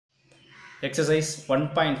Exercise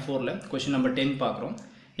 1.4 question number 10 பார்க்கிறோம்.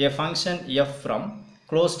 A function f from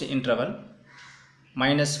closed interval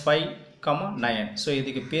minus 5, 9. So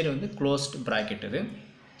இதுக்கு பேர் வந்து closed bracket இது.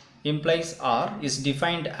 Implies r is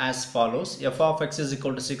defined as follows. F of x is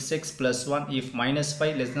equal to 6x plus 1 if minus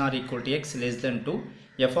 5 less than or equal to x less than 2.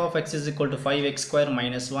 F of x is equal to 5x square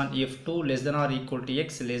minus 1 if 2 less than or equal to x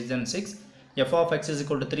less than 6. F of x is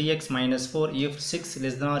equal to 3x minus 4 if 6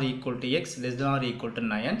 less than or equal to x less than or equal to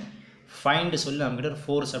 9. Find சொல்லி நமக்கு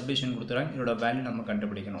 4 subdivision கொடுத்துறாங்க. இதோட value நம்ம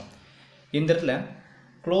கண்டுபிடிக்கணும். இந்த இடத்துல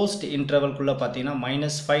closed இன்டர்வல்குள்ளே பார்த்தீங்கன்னா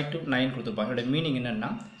 -5 to 9 கொடுத்துருப்பாங்க. இதோட மீனிங்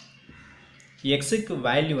என்னென்னா எக்ஸுக்கு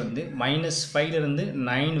வேல்யூ வந்து -5லேருந்து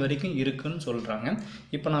 9 வரைக்கும் இருக்குன்னு சொல்கிறாங்க.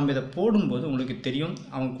 இப்போ நம்ம இதை போடும்போது உங்களுக்கு தெரியும்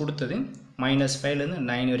அவங்க கொடுத்தது -5லேருந்து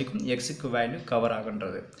 9 வரைக்கும் எக்ஸுக்கு வேல்யூ கவர்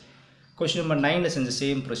ஆகுன்றது. கொஸ்டின் நம்பர் 9ல் செஞ்ச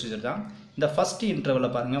சேம் ப்ரொசீஜர் தான். இந்த ஃபஸ்ட்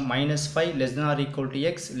இன்டர்வலில் பாருங்கள் -5 less than or equal to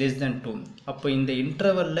x less than 2. அப்போ இந்த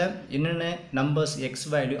இன்டர்வலில் என்னென்ன நம்பர்ஸ் எக்ஸ்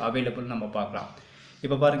வேல்யூ அவைலபிள் நம்ம பார்க்கலாம்.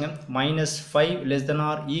 இப்போ பாருங்கள் -5 less than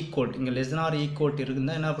or equal, இங்கே less than or equal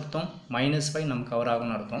இருக்குதுன்னா என்ன அர்த்தம், -5 நம்ம கவர்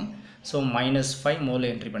ஆகும்னு அர்த்தம். ஸோ -5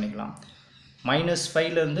 முதல்ல என்ட்ரி பண்ணிக்கலாம்.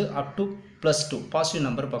 -5லேருந்து அப் டு +2 பாசிட்டிவ்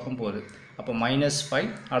நம்பர் பக்கம் போகுது. அப்போ -5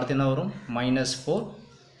 அடுத்து என்ன வரும், -4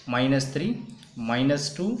 -3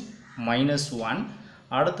 -2 -1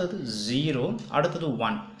 அடுத்தது 0 அடுத்தது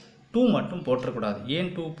 1. 2 மட்டும் போட்டக்கூடாது. ஏன்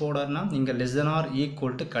 2 போடாதுன்னா இங்கே less than or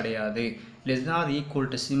equal to கிடையாது. less than or equal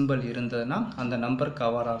to simple இருந்ததுன்னா அந்த நம்பர்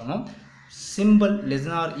கவர் ஆகணும். Simple less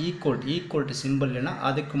than or equal to simple இல்லைன்னா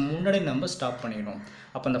அதுக்கு முன்னாடி நம்ம ஸ்டாப் பண்ணிடணும்.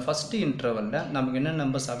 அப்போ அந்த ஃபஸ்ட்டு இன்டர்வலில் நமக்கு என்ன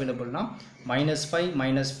நம்பர்ஸ் அவைலபிள்னா -5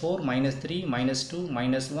 -4 -3 -2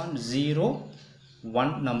 -1 0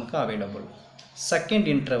 1 நமக்கு அவைலபிள். செகண்ட்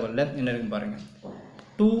இன்டர்வலில் என்ன இருக்குன்னு பாருங்கள்,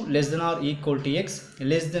 2 less than or equal to x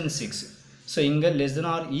less than 6. So இங்கே less than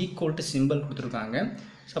or equal to simple கொடுத்துருக்காங்க.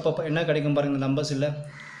 ஸோ அப்போ என்ன கிடைக்கும் பாருங்கள், நம்பர்ஸ் இல்லை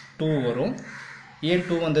 2 வரும். ஏன்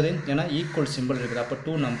 2 வந்தது, ஏன்னா ஈக்குவல் சிம்பிள் இருக்குது. அப்போ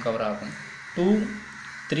 2 நமக்கு கவர் ஆகும். 2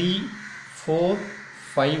 3 4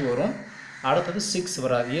 5 வரும். அடுத்தது 6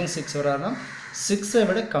 வராது. ஏன் 6 வராதுன்னா 6ஐ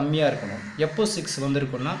விட கம்மியாக இருக்கணும். எப்போ 6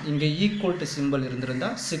 வந்திருக்குன்னா இங்கே ஈக்குவல் டு சிம்பிள்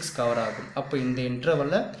இருந்திருந்தால் 6 கவர் ஆகும். அப்போ இந்த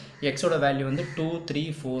இன்டர்வலில் எக்ஸோட வேல்யூ வந்து 2 3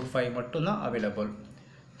 4 5 மட்டும்தான் அவைலபிள்.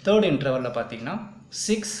 தேர்ட் இன்டர்வலில் பார்த்தீங்கன்னா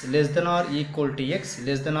 6 less than or equal to x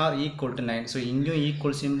less than or equal to 9. So இங்கேயும்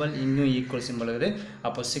ஈக்குவல் சிம்பிள் இங்கேயும் ஈக்குவல் சிம்பிள் இருக்குது.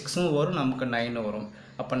 அப்போ 6ம் வரும், நமக்கு 9 வரும்.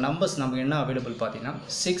 அப்போ நம்பர்ஸ் நமக்கு என்ன அவைலபிள் பார்த்தீங்கன்னா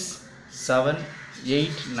 6 7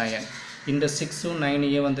 8 9. இந்த 6ம்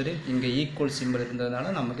 9 வந்தது, இங்கே ஈக்குவல் சிம்பிள் இருந்ததுனால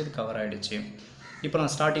நமக்கு இது கவர் ஆகிடுச்சு. இப்போ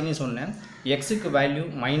நான் ஸ்டார்டிங்கே சொன்னேன் எக்ஸுக்கு வேல்யூ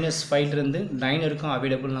 -5லேருந்து 9 இருக்கும்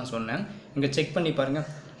அவைலபிள் நான் சொன்னேன். இங்கே செக் பண்ணி பாருங்கள்,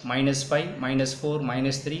 -5 -4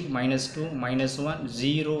 -3 -2 -1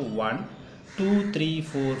 0 1 2 3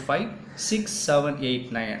 4 5 6 7 8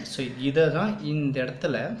 9. ஸோ இதை தான் இந்த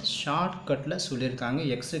இடத்துல ஷார்ட்கட்டில் சொல்லியிருக்காங்க.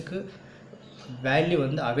 எக்ஸுக்கு வேல்யூ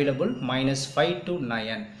வந்து அவைலபிள் -5 to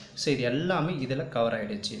 9. ஸோ இது எல்லாமே இதில் கவர்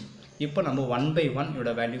ஆகிடுச்சு. இப்போ நம்ம 1 by 1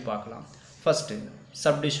 இதோட வேல்யூ பார்க்கலாம். ஃபஸ்ட்டு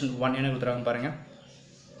சப்டிவிஷன் 1 என்ன கொடுத்துருக்காங்க பாருங்கள்,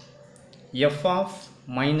 f of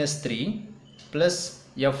 -3 plus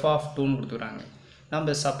f of 2ன்னு கொடுத்துருக்காங்க.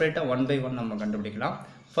 நம்ம செப்பரேட்டாக 1 by 1 நம்ம கண்டுபிடிக்கலாம்.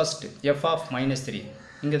 ஃபஸ்ட்டு f of -3,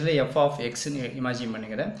 இங்கே இதில் f of xன்னு இமேஜின்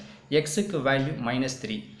பண்ணிக்கிற எக்ஸுக்கு வேல்யூ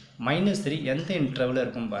 -3. -3 எந்த இன்டர்வலில்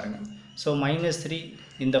இருக்குன்னு பாருங்கள். ஸோ -3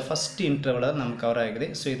 இந்த ஃபஸ்ட் இன்டர்வலாக நமக்கு கவர் ஆகுது.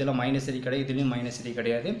 ஸோ இதில் -3 கிடையாது, இதுலேயும் -3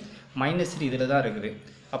 கிடையாது. -3 இதில் தான் இருக்குது.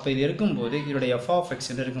 அப்போ இது இருக்கும்போது இதோடைய f of x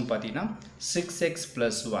என்ன இருக்குன்னு பார்த்தீங்கன்னா 6x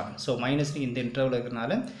plus 1. ஸோ -3 இந்த இன்டர்வல்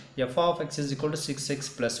இருக்கிறதுனால f of x is equal to 6x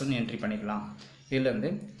plus 1 entry பண்ணிக்கலாம். இதுலேருந்து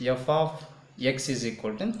f of x is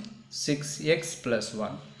equal to 6x plus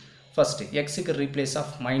 1. First எக்ஸுக்கு ரீப்ளேஸ்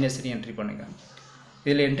ஆஃப் -3 என்ட்ரி பண்ணுங்க.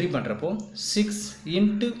 இதில் என்ட்ரி பண்ணுறப்போ 6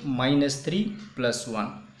 into -3 plus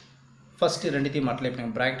 1. ஃபஸ்ட்டு ரெண்டுத்தையும் மல்டிப்ளை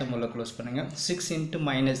பண்ணுங்கள், ப்ராக்கெட்டை முதல்ல க்ளோஸ் பண்ணுங்கள். 6 into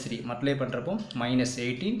 -3 மல்டிப்ளை பண்ணுறப்போ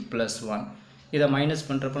 -18 plus 1. இதை மைனஸ்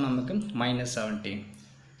பண்ணுறப்போ நமக்கு -17.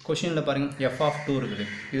 கொஷினில் பாருங்கள் f of 2 இருக்குது.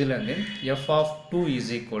 இதுலேருந்து f of 2 is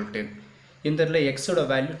equal to, இந்த இடத்துல எக்ஸோட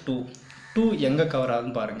வேல்யூ 2 எங்கே கவர்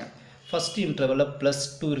ஆகுதுன்னு பாருங்கள். ஃபஸ்ட் இன்டர்வலில்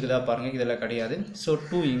 +2 இருக்குதா பாருங்கள், இதில் கிடையாது. ஸோ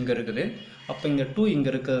 2 இங்கே இருக்குது. அப்போ இங்கே 2 இங்கே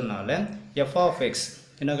இருக்கிறதுனால f of x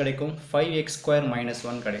என்ன கிடைக்கும், 5x square minus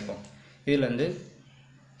 1 கிடைக்கும். இதுலேருந்து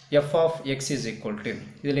f of x is equal to,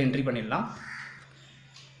 இதில் என்ட்ரி பண்ணிடலாம்,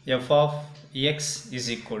 f of x is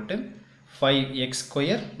equal to 5x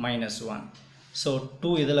square minus 1. So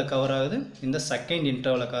 2 இதில் கவர் ஆகுது, இந்த செகண்ட்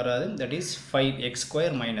இன்டர்வலில் கவர் ஆகுது, that is 5x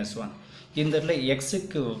square minus 1. இந்த இடத்துல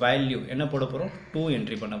எக்ஸுக்கு வேல்யூ என்ன போட போகிறோம், 2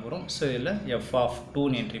 என்ட்ரி பண்ண போகிறோம். ஸோ இதில் f of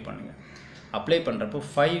 2ன்னு என்ட்ரி பண்ணுங்கள். அப்ளை பண்ணுறப்போ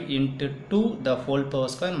 5 into 2 the whole power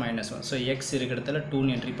square minus 1. So X இருக்கிற இடத்துல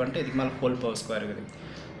 2ன்னு என்ட்ரி பண்ணிட்டு இதுக்கு மேலே whole power square இருக்குது.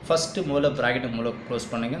 ஃபஸ்ட்டு முதல்ல ப்ராக்கெட்டை முதல்ல க்ளோஸ்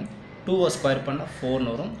பண்ணுங்கள். 2 ஸ்கொயர் பண்ண 4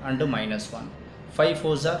 வரும் அண்டு -1. 5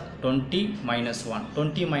 4s are 20 -1.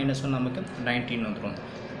 20 -1 நமக்கு 19 வந்துடும்.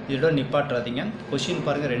 இதோட நிப்பாட்டுறாதீங்க. கொஷின்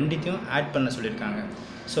பாருங்கள் ரெண்டுத்தையும் ஆட் பண்ண சொல்லியிருக்காங்க.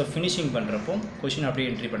 ஸோ ஃபினிஷிங் பண்ணுறப்போ கொஷின் அப்படியே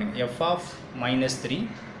என்ட்ரி பண்ணுங்கள். f of -3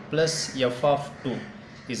 plus f of 2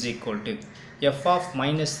 is equal to f of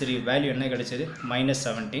 -3 value என்ன கிடைச்சது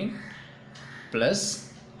 -17 plus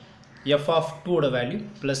f of 2 ஓட வேல்யூ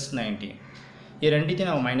 +19. இது ரெண்டுத்தையும்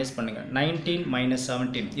நம்ம மைனஸ் பண்ணுங்கள். 19 -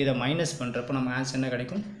 17 இதை மைனஸ் பண்ணுறப்போ நம்ம ஆன்சர் என்ன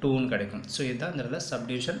கிடைக்கும் 2ன்னு கிடைக்கும். ஸோ இதுதான் இந்த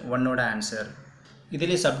சப்டிவிஷன் 1ஓட ஆன்சர்.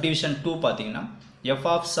 இதிலே சப்டிவிஷன் 2 பார்த்தீங்கன்னா f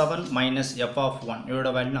of 7 minus f of 1 இதோட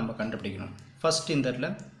வேல்யூ நம்ம கண்டுபிடிக்கணும். ஃபர்ஸ்ட் இந்த இடத்துல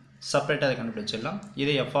செப்பரேட்டாக அதை கண்டுபிடிச்சிடலாம்.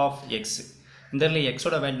 இது f of x. இந்த இடத்துல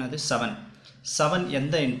எக்ஸோட வேல்யூ அது 7. 7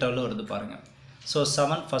 எந்த இன்டர்வலில் வருது பாருங்கள். ஸோ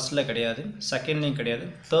 7 ஃபஸ்ட்டில் கிடையாது, செகண்ட்லேயும் கிடையாது,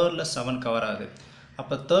 தேர்டில் 7 கவர் ஆகுது.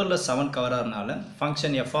 அப்போ தேர்டில் 7 கவர் ஆகிறதுனால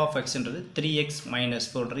function f of xன்றது 3x -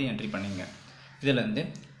 4 entry பண்ணிங்க. இதிலேருந்து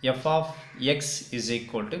f of x is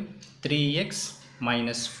equal to 3x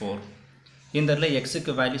 - 4. இந்த இடத்துல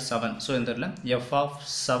எக்ஸுக்கு வேல்யூ 7. ஸோ இந்த இடத்துல f of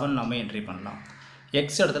 7 நம்ம என்ட்ரி பண்ணலாம்.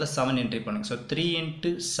 எக்ஸ் இடத்துல 7 என்ட்ரி பண்ணுங்கள். ஸோ 3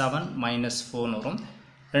 × 7 - 4 வரும்.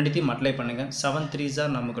 ரெண்டுத்தையும் மல்டிப்ளை பண்ணுங்கள். 7 3s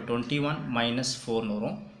are நமக்கு 21 - 4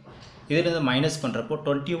 வரும். இதிலிருந்து மைனஸ் பண்ணுறப்போ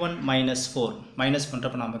 21 - 4 மைனஸ்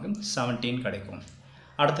பண்ணுறப்போ நமக்கு 17 கிடைக்கும்.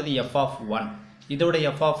 அடுத்தது f of 1. இதோட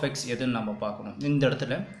f of x எதுன்னு நம்ம பார்க்கணும். இந்த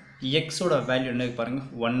இடத்துல எக்ஸோட வேல்யூ என்ன பாருங்கள்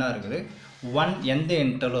 1ஆக இருக்குது. 1 எந்த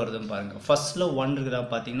இன்டர்வல் வருதுன்னு பாருங்கள். ஃபஸ்ட்டில் 1 இருக்குதா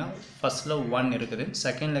பார்த்தீங்கன்னா ஃபஸ்ட்டில் 1 இருக்குது,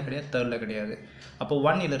 செகண்டில் கிடையாது, தேர்டில் கிடையாது. அப்போ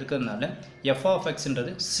 1 இதில் இருக்கிறதுனால f of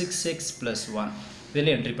xன்றது 6x + 1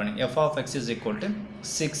 இதில் என்ட்ரி பண்ணுங்கள். f of x is equal to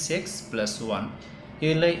 6x + 1.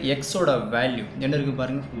 இதில் எக்ஸோட வேல்யூ என்ன இருக்குது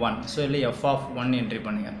பாருங்கள் 1. ஸோ இதில் f of 1 என்ட்ரி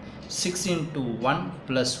பண்ணுங்கள். 6 × 1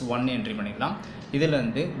 + 1 என்ட்ரி பண்ணிக்கலாம். இதில்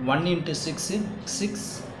வந்து 1 × 6 6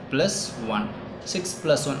 + 1 6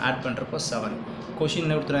 + 1 ஆட் பண்ணுறப்போ 7. கொஷின்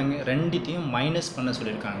என்ன கொடுத்துருவாங்க ரெண்டுத்தையும் மைனஸ் பண்ண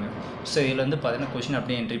சொல்லியிருக்காங்க. ஸோ இதில் வந்து பார்த்தீங்கன்னா கொஷின்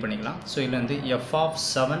அப்படியே என்ட்ரி பண்ணிக்கலாம். ஸோ இதில் வந்து f of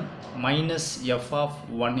 7 - f of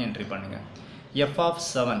 1 entry பண்ணுங்கள். f of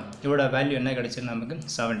 7 இதோட வேல்யூ என்ன கிடைச்சது நமக்கு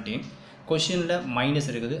 17. கொஷினில் மைனஸ்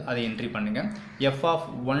இருக்குது, அதை என்ட்ரி பண்ணுங்கள். f of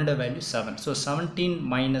 1ஓட value 7. So 17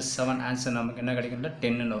 - 7 answer நமக்கு என்ன கிடைக்கும்ல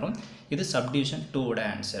 10ன்னு வரும். இது சப்டிவிஷன் 2ஓட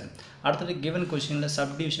ஆன்சர். அடுத்தது கிவன் கொஷினில்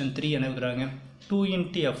சப்டிவிஷன் 3 என்ன கொடுக்குறாங்க 2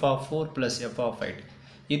 × f of 4 + f of 8.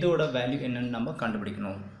 இதோட வேல்யூ என்னென்னு நம்ம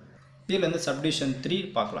கண்டுபிடிக்கணும். இதில் வந்து சப்டிவிஷன் 3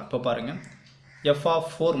 பார்க்கலாம். இப்போ பாருங்கள் f of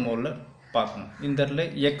 4 மோடில் பார்க்கணும். இந்த இடத்துல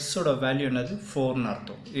எக்ஸோட வேல்யூ என்னது 4ன்னு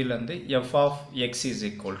அர்த்தம். இதில் வந்து f of x is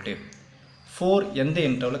equal to 4 எந்த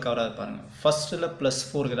இன்டர்வலில் கவர் ஆகுது பாருங்கள். ஃபஸ்ட்டில்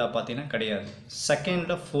 +4 இருக்குதா பார்த்தீங்கன்னா கிடையாது,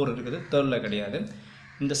 செகண்டில் 4 இருக்குது, தேர்டில் கிடையாது.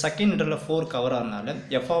 இந்த செகண்ட் இன்டர்வலில் 4 கவர் ஆகிறதுனால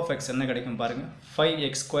f of x என்ன கிடைக்கும் பாருங்கள்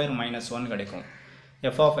 5x² - 1 கிடைக்கும்.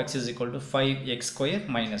 f of x is equal to 5x²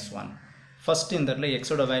 - 1. First இந்த இடத்துல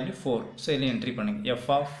எக்ஸோட வேல்யூ 4. ஸோ இதில் என்ட்ரி பண்ணுங்கள். f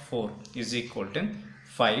of 4 is equal to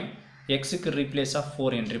 5. எக்ஸுக்கு ரீப்ளேஸ் ஆஃப்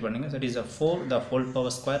 4 என்ட்ரி பண்ணுங்கள். That is 4 the whole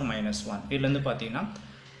power square - 1. இதுலேருந்து பார்த்தீங்கன்னா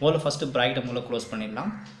முதல்ல ஃபஸ்ட்டு ப்ராக்கெட்டை முதல்ல க்ளோஸ்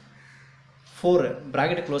பண்ணிடலாம். 4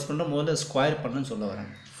 ப்ராக்கெட்டை க்ளோஸ் பண்ணுற முதல்ல ஸ்கொயர் பண்ணணும்னு சொல்ல வரேன்.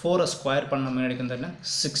 4 ஸ்கொயர் பண்ண முன்னாடி எடுக்கிறதுல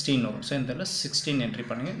 16 வரும். ஸோ இந்த இடத்துல 16 என்ட்ரி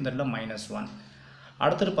பண்ணுங்கள். இந்த இடத்துல -1.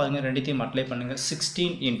 அடுத்தது பாருங்கள் ரெண்டுத்தையும் மல்டிப்ளை பண்ணுங்கள்.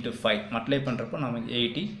 16 × 5 மல்டிப்ளை பண்ணுறப்போ நமக்கு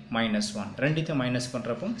 80 - 1. ரெண்டுத்தையும் மைனஸ்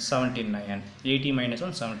பண்ணுறப்போ 79. 80 -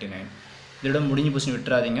 1 79. இதோட முடிஞ்சு போச்சு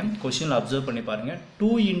விட்டுறாதீங்க. கொஷினில் அப்சர்வ் பண்ணி பாருங்கள்.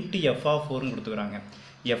 2 × f of 4ன்னு கொடுத்துக்கிறாங்க.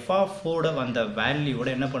 f of 4ஓட வந்த வேல்யூவோட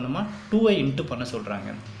என்ன பண்ணுமா 2ஐ இன்ட்டு பண்ண சொல்கிறாங்க.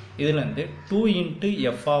 இதில் வந்து 2 ×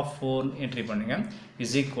 f of 4 என்ட்ரி பண்ணுங்கள்.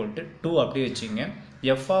 is equal to 2 அப்படியே வச்சுங்க.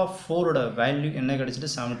 f of 4ஓட வேல்யூ என்ன கிடச்சிட்டு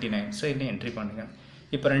 79. ஸோ இதில் என்ட்ரி பண்ணுங்கள்.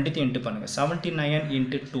 இப்போ ரெண்டுத்தையும் இன்ட்டு பண்ணுங்கள். 79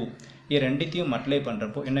 × 2 இது ரெண்டுத்தையும் மல்டிப்ளை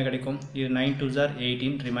பண்ணுறப்போ என்ன கிடைக்கும். இது 9 2s are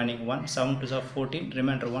 18 remaining 1 7 2s are 14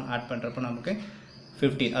 reminder 1 add பண்ணுறப்போ நமக்கு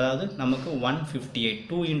 15. அதாவது நமக்கு 158.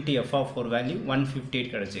 2 × f of 4 வேல்யூ 158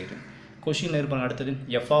 கிடச்சிது. கொஷின் இருப்பாங்க. அடுத்தது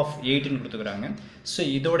f of 8ன்னு கொடுத்துக்கிறாங்க. ஸோ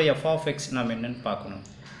இதோட f of x நம்ம என்னென்னு பார்க்கணும்.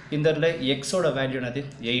 இந்த இடத்துல எக்ஸோட வேல்யூ என்னது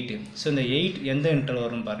 8. ஸோ இந்த 8 எந்த இன்டர்வல்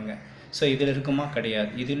வரும்னு பாருங்கள். ஸோ இதில் இருக்குமா கிடையாது,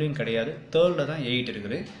 இதுலேயும் கிடையாது, தேர்டில் தான் 8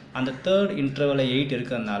 இருக்குது. அந்த தேர்ட் இன்டர்வலில் 8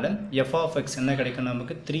 இருக்கிறதுனால f of x என்ன கிடைக்கும்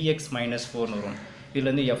நமக்கு 3x - 4 வரும்.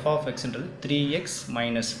 இதுலேருந்து f of xன்றது 3x -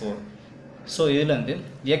 4. ஸோ இதுலேருந்து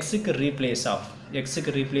எக்ஸுக்கு ரீப்ளேஸ்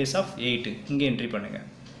ஆஃப் 8 இங்கே என்ட்ரி பண்ணுங்கள்.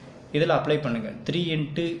 இதில் அப்ளை பண்ணுங்கள். 3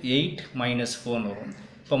 × 8 - 4 வரும்.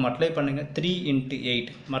 இப்போ மல்டிப்ளை பண்ணுங்கள். 3 × 8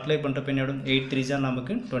 மல்டிப்ளை பண்ணுறப்ப என்ன வரும் 8 3s are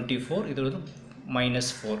நமக்கு 24. இது வந்து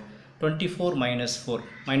 -4. 24 - 4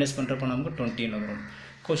 மைனஸ் பண்ணுறப்போ நமக்கு 20 வரும்.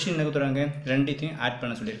 கொஷின் என்ன கொடுத்துறாங்க ரெண்டுத்தையும் ஆட்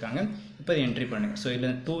பண்ண சொல்லியிருக்காங்க. இப்போ இது என்ட்ரி பண்ணுங்கள். ஸோ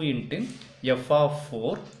இதில் 2 × f of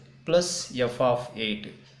 4 + f of 8.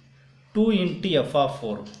 2 × f of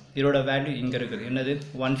 4 இதோட வேல்யூ இங்கே இருக்குது என்னது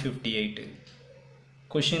 158.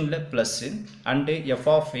 கொஷினில் ப்ளஸ்ஸு அண்டு எஃப்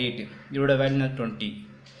ஆஃப் 8 இதோட வேல்யூ 20.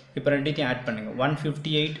 இப்போ ரெண்டுத்தையும் ஆட் பண்ணுங்கள்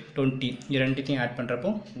 158 20 இது ரெண்டுத்தையும் ஆட் பண்ணுறப்போ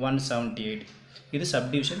 178. இது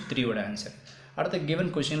சப்டிவிஷன் 3வோட ஆன்சர். அடுத்த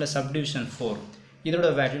கிவன் கொஷினில் சப்டிவிஷன் 4 இதோட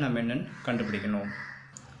வேல்யூ நம்ம என்னென்னு கண்டுபிடிக்கணும்.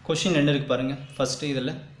 கொஷின் என்ன இருக்குது பாருங்கள். ஃபஸ்ட்டு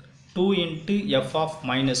இதில் 2 into f of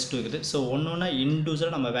minus 2 இருக்குது. ஸோ ஒன்று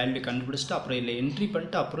இண்டிவிஜுவலாக நம்ம வேல்யூ கண்டுபிடிச்சிட்டு அப்புறம் இதில் என்ட்ரி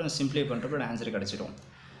பண்ணிட்டு அப்புறம் சிம்பிளை பண்ணுறப்போ ஆன்சர் கிடச்சிடும்.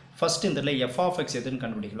 ஃபஸ்ட்டு இந்த இடத்துல எஃப் ஆஃப் எக்ஸ் எதுன்னு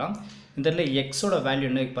கண்டுபிடிக்கலாம். இந்த இடத்துல எக்ஸோட வேல்யூ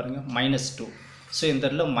என்ன பாருங்கள் -2. ஸோ இந்த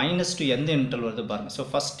இடத்துல -2 எந்த இன்டர்வல் வருது பாருங்கள். ஸோ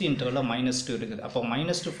ஃபஸ்ட் இன்டர்வலில் -2 இருக்குது. அப்போ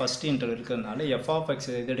 -2 ஃபஸ்ட் இன்டர்வல் இருக்கிறதுனால எஃப் ஆஃப் எக்ஸ்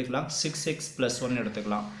எது எடுக்கலாம் 6x + 1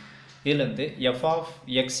 எடுத்துக்கலாம். இதுலேருந்து F of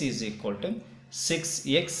X is equal to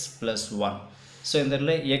 6x + 1. So இந்த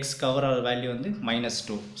இடத்துல எக்ஸ் கவர் ஆகிற வேல்யூ வந்து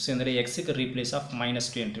 -2. ஸோ இந்த இடத்துல எக்ஸுக்கு ரீப்ளேஸ் ஆஃப்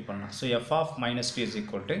 -2 என்ட்ரி பண்ணலாம். So F of -2 is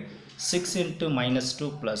equal to 6 × -2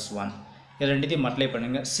 + 1. இது ரெண்டுத்தையும் மல்டிப்ளை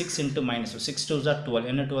பண்ணுங்கள். 6 × -2 6 2 are 12.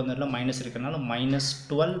 என்ன 2 வந்தாலும் மைனஸ் இருக்கிறனால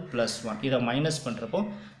 -12 + 1. இதை மைனஸ் பண்ணுறப்போ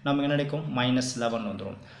நமக்கு என்ன கிடைக்கும் -11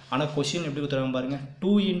 வந்துடும். ஆனால் கொஷின் எப்படி கொடுத்துருவாங்க பாருங்கள்.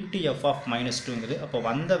 2 into f of -2ங்குது. அப்போ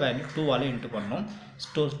வந்த வேல்யூ 2ஆல் இன்ட்டு பண்ணணும்.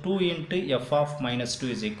 So 2 into f of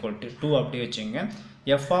 -2 is equal to 2 அப்படியே வச்சுங்க.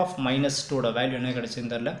 f of -2ஓட வேல்யூ என்ன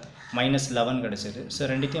கிடச்சிருந்தால -11 கிடச்சிது. ஸோ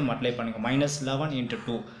ரெண்டுத்தையும் மல்டிப்ளை பண்ணுங்கள். -11 ×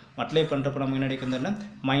 2 மல்டிப்ளை பண்ணுறப்போ நமக்கு என்ன கிடைக்குதுல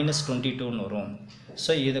 -22ன்னு வரும்.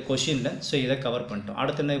 ஸோ இதை கொஷினில் ஸோ இதை கவர் பண்ணிட்டோம்.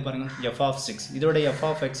 அடுத்து என்ன பாருங்கள் எஃப் ஆஃப் 6 இதோட எஃப்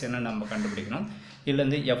ஆஃப் எக்ஸ் என்ன நம்ம கண்டுபிடிக்கணும்.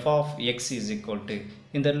 இதுலேருந்து F of X is equal to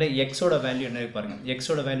இந்த இடத்துல எக்ஸோட வேல்யூ என்ன பாருங்கள்.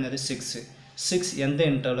 எக்ஸோட வேல்யூ என்னது 6. 6 எந்த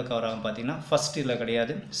இன்டர்வலில் கவர் ஆகும் பார்த்தீங்கன்னா ஃபஸ்ட் இதில்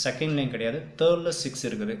கிடையாது, செகண்ட்லேயும் கிடையாது, தேர்டில் 6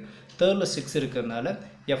 இருக்குது. தேர்டில் 6 இருக்கிறதுனால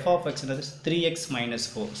எஃப் ஆஃப் எக்ஸ் என்னது 3x -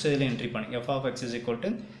 4. ஸோ இதில் என்ட்ரி பண்ணுங்க. F of X is equal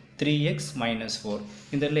to 3x - 4.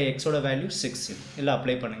 இந்த இடத்துல எக்ஸோட வேல்யூ 6 இல்லை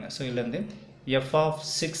அப்ளை பண்ணுங்கள். ஸோ இதுலேருந்து F of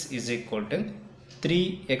 6 is equal to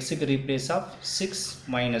 3xக்கு replace of 6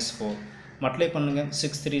 - 4 multiply பண்ணுங்கள்.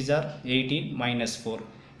 6 3s are 18 - 4.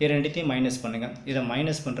 இது ரெண்டுத்தையும் மைனஸ் பண்ணுங்கள். இதை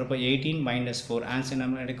மைனஸ் பண்ணுறப்போ 18 - 4 ஆன்சர்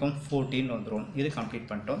நம்ம கிடைக்கும் 14 வந்துடும். இது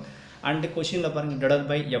கம்ப்ளீட் பண்ணிட்டோம். அண்டு கொஷினில் பாருங்கள் டிவைட்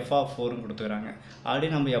பை எஃப் ஆஃப் 4 கொடுத்துக்கிறாங்க. ஆல்ரெடி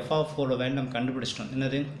நம்ம எஃப் ஆஃப் 4 வேல்யூ நம்ம கண்டுபிடிச்சிட்டோம்.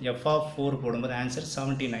 என்னது எஃப் ஆஃப் 4 போடும்போது ஆன்சர்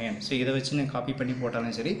 79. ஸோ இதை வச்சு நீங்கள் காப்பி பண்ணி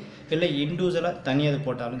போட்டாலும் சரி இல்லை இண்டிவிஜுவலாக தனியாக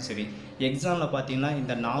போட்டாலும் சரி. எக்ஸாமில் பார்த்தீங்கன்னா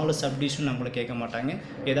இந்த 4 சப்டிஷன் நம்மளுக்கு கேட்க மாட்டாங்க.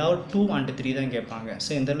 ஏதாவது 2 and 3 தான் கேட்பாங்க.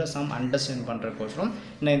 ஸோ இந்த சம் அண்டர்ஸ்டாண்ட் பண்ணுறக்கோசரம்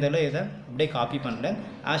நான் இதில் இதை அப்படியே காப்பி பண்ணல.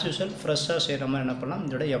 ஆஸ் யூஷுவல் ஃப்ரெஷ்ஷாக செய்கிற மாதிரி என்ன பண்ணலாம்.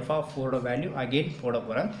 இதோட எஃப் ஆஃப் 4ஓட வேல்யூ அகெயின் போட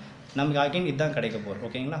போகிறேன். நமக்கு அகெயின் இதுதான் கிடைக்க போகிறோம்.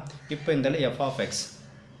 ஓகேங்களா. இப்போ இந்த F of X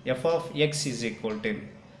f of x is equal to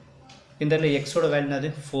இந்த இடத்துல எக்ஸோட வேல்யூ என்னது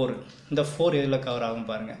 4. இந்த 4 இதில் கவர் ஆகும்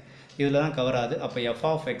பாருங்கள். இதில் தான் கவர் ஆகுது. அப்போ f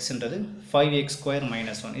of xன்றது 5x² -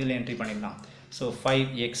 1 இதில் என்ட்ரி பண்ணிடலாம். ஸோ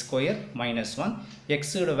 5x² - 1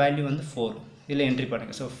 எக்ஸோட வேல்யூ வந்து 4 இதில் என்ட்ரி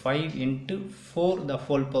பண்ணுங்கள். So 5 × 4 the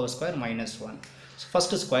whole power square -1. So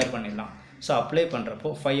first square பண்ணிடலாம். ஸோ அப்ளை பண்ணுறப்போ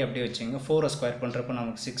 5 அப்படியே வச்சுங்க. 4 ஸ்கொயர் பண்ணுறப்போ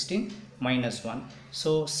நமக்கு 16 - 1.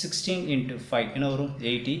 ஸோ 16 × 5 என்ன வரும்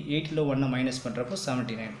 80. 80ல் 1 மைனஸ் பண்ணுறப்போ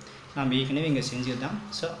 79. நம்ம ஏற்கனவே இங்கே செஞ்சது தான்.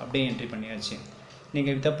 ஸோ அப்படியே என்ட்ரி பண்ணியாச்சு.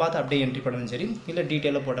 நீங்கள் இதை பார்த்து அப்படியே என்ட்ரி பண்ணாலும் சரி இல்லை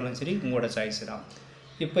டீட்டெயிலாக போட்டாலும் சரி உங்களோட சாய்ஸ் தான்.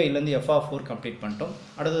 இப்போ இதுலேருந்து எஃப் ஆஃப் 4 கம்ப்ளீட் பண்ணிட்டோம்.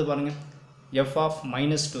 அடுத்தது பாருங்கள் எஃப் ஆஃப்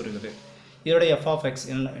 -2 இருக்குது. இதோட எஃப் ஆஃப் எக்ஸ்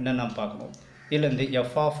என்ன நம்ம பார்க்கணும். இதுலேருந்து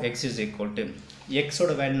F of X is equal to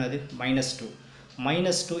எக்ஸோட வேல்யூ அது -2.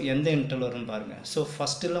 -2 எந்த இன்டர்வல் வரும்னு பாருங்கள். ஸோ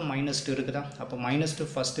ஃபஸ்ட்டில் -2 இருக்குதா. அப்போ -2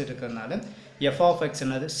 ஃபஸ்ட்டு இருக்கிறதுனால எஃப் ஆஃப் எக்ஸ்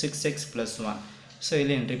என்னது 6x + 1. ஸோ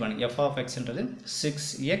இதில் என்ட்ரி பண்ணுங்கள். F of எக்ஸ்ன்றது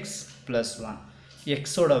 6x + 1.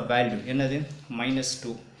 எக்ஸோட வேல்யூ என்னது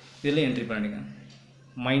 -2 இதில் என்ட்ரி பண்ணுங்க.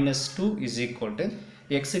 -2 இஸ் ஈக்குவல் டு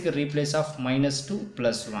எக்ஸுக்கு ரீப்ளேஸ் ஆஃப் -2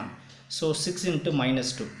 + 1. ஸோ 6 ×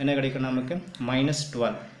 -2 என்ன கிடைக்கும் நமக்கு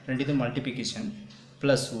 -12. ரெண்டு மல்டிப்ளிகேஷன்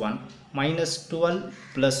 +1 -12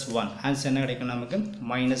 + 1 ஆன்சர் என்ன கிடைக்கும் நமக்கு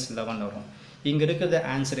 -11 வரும். இங்கே இருக்கிற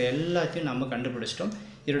ஆன்சர் எல்லாத்தையும் நம்ம கண்டுபிடிச்சிட்டோம்.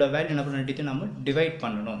 இதோட வேல்யூ என்ன பண்ணிட்டு நம்ம டிவைட்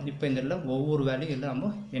பண்ணணும். இப்போ இந்த இடத்துல ஒவ்வொரு வேல்யூ எல்லாம் நம்ம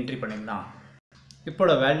என்ட்ரி பண்ணிடலாம்.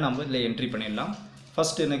 இப்போட வேல்யூ நம்ம இதில் என்ட்ரி பண்ணிடலாம்.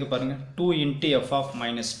 ஃபஸ்ட்டு எனக்கு பாருங்கள் 2 × f of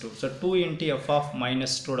 -2. So 2 × f of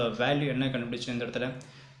 -2ஓட value என்ன கண்டுபிடிச்சோம். இந்த இடத்துல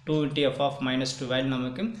 2 × f of -2 வேல்யூ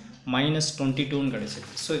நமக்கு -22ன்னு கிடச்சிது.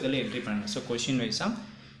 ஸோ இதில் என்ட்ரி பண்ணுங்கள். ஸோ கொஷின் வைஸாக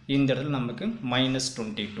இந்த இடத்துல நமக்கு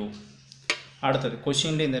 -22. அடுத்தது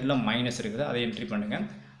கொஷினில் இந்த இடத்துல மைனஸ் இருக்குது, அதை என்ட்ரி பண்ணுங்கள்.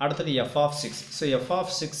 அடுத்தது F of 6. So F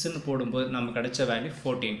of 6ன்னு போடும்போது நமக்கு கிடைச்ச வேல்யூ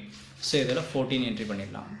 14. ஸோ இதில் 14 என்ட்ரி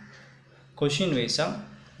பண்ணிடலாம். கொஷின் வைஸாக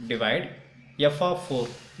divide F of 4.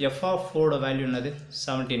 F of 4ஓட value என்னது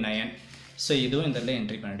 79. ஸோ இதுவும் இந்த இடத்துல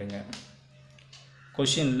என்ட்ரி பண்ணிவிடுங்க.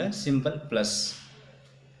 கொஷினில் simple plus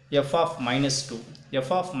F of -2.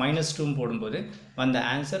 F of -2 போடும்போது வந்த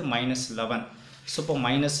ஆன்சர் -11. ஸோ இப்போ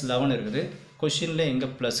 -11 இருக்குது. கொஷினில் எங்கே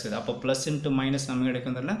ப்ளஸ் இருக்குது. அப்போ ப்ளஸ் இன்ட்டு மைனஸ் நமக்கு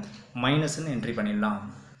கிடைக்கிறதுல மைனஸ்ன்னு என்ட்ரி பண்ணிடலாம்.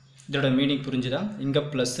 இதோட மீனிங் புரிஞ்சுதா? இங்கே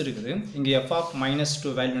ப்ளஸ் இருக்குது, இங்கே எஃப் ஆஃப்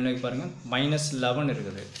 -2 வேல்யூ என்ன பாருங்கள், -11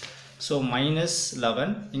 இருக்குது. ஸோ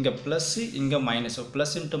 -11 இங்கே ப்ளஸ்ஸு இங்கே minus, so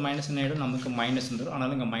plus into minus என்ன ஆகிடும், நமக்கு மைனஸ் வந்துடும்.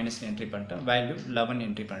 அதனால் இங்கே மைனஸ் என்ட்ரி பண்ணிட்டேன், வேல்யூ 11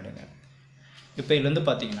 என்ட்ரி பண்ணிவிடுங்க. இப்போ இதுலேருந்து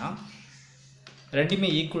பார்த்தீங்கன்னா ரெண்டுமே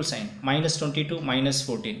ஈக்குவல் சைன், -22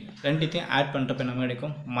 -14 ரெண்டுத்தையும் ஆட் பண்ணுறப்ப நம்ம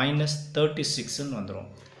கிடைக்கும் -36ன்னு வந்துடும்.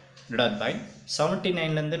 டிவைட் பை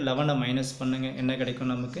 79லேருந்து 11 மைனஸ் பண்ணுங்கள், என்ன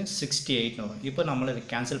கிடைக்கும் நமக்கு 68ன்னு வரும். இப்போ நம்மளால் இதை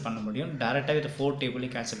கேன்சல் பண்ண முடியும், டேரெக்டாக இதை 4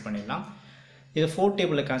 டேபிளையும் கேன்சல் பண்ணிடலாம். இது 4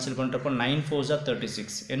 டேபிளில் கேன்சல் பண்ணுறப்போ 9 4s are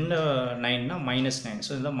 36, என்ன 9னா -9,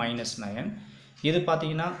 ஸோ இதில் -9. இது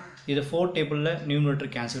பார்த்தீங்கன்னா இது 4 டேபிளில்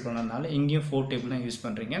நியூமரேட்டர் கேன்சல் பண்ணதுனால இங்கேயும் 4 டேபிள் தான் யூஸ்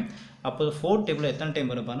பண்ணுறீங்க. அப்போ 4 டேபிளில் எத்தனை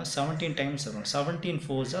டைம் வரும் பாருங்கள், 17 டைம்ஸ் வரும். 17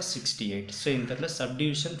 4s are 68. ஸோ இந்த இடத்துல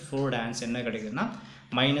சப்டிவிஷன் 4 ஆன்சர் என்ன கிடைக்குதுன்னா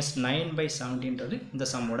 -9/17ன்றது இந்த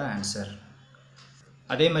சம்மோட ஆன்சர்.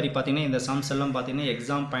 அதே மாதிரி பார்த்தீங்கன்னா இந்த சம்ஸ் எல்லாம் பார்த்தீங்கன்னா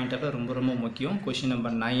எக்ஸாம் பாயிண்ட் ரொம்ப ரொம்ப முக்கியம். கொஷின்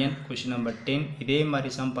நம்பர் 9, கொஷின் நம்பர் 10 இதே மாதிரி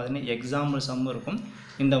சம் பார்த்தீங்கன்னா எக்ஸாம்பிள் சம் இருக்கும்.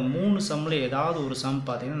 இந்த 3 சம்மில் ஏதாவது ஒரு சம்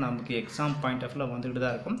பார்த்தீங்கன்னா நமக்கு எக்ஸாம் பாயிண்ட் ஆஃப்ல வந்துட்டு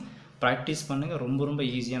தான் இருக்கும். ப்ராக்டிஸ் பண்ணுங்கள், ரொம்ப ரொம்ப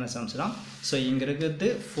ஈஸியான சம்ஸ் தான். ஸோ இங்கே இருக்கிறது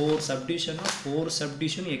 4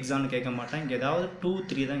 சப்டிவிஷன் எக்ஸாம்னு கேட்க மாட்டாங்க, இங்கே ஏதாவது 2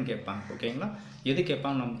 3 தான் கேட்பாங்க. ஓகேங்களா, எது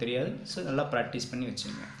கேட்பாங்க நமக்கு தெரியாது. ஸோ நல்லா ப்ராக்டிஸ் பண்ணி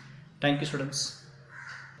வச்சுங்க. Thank you students.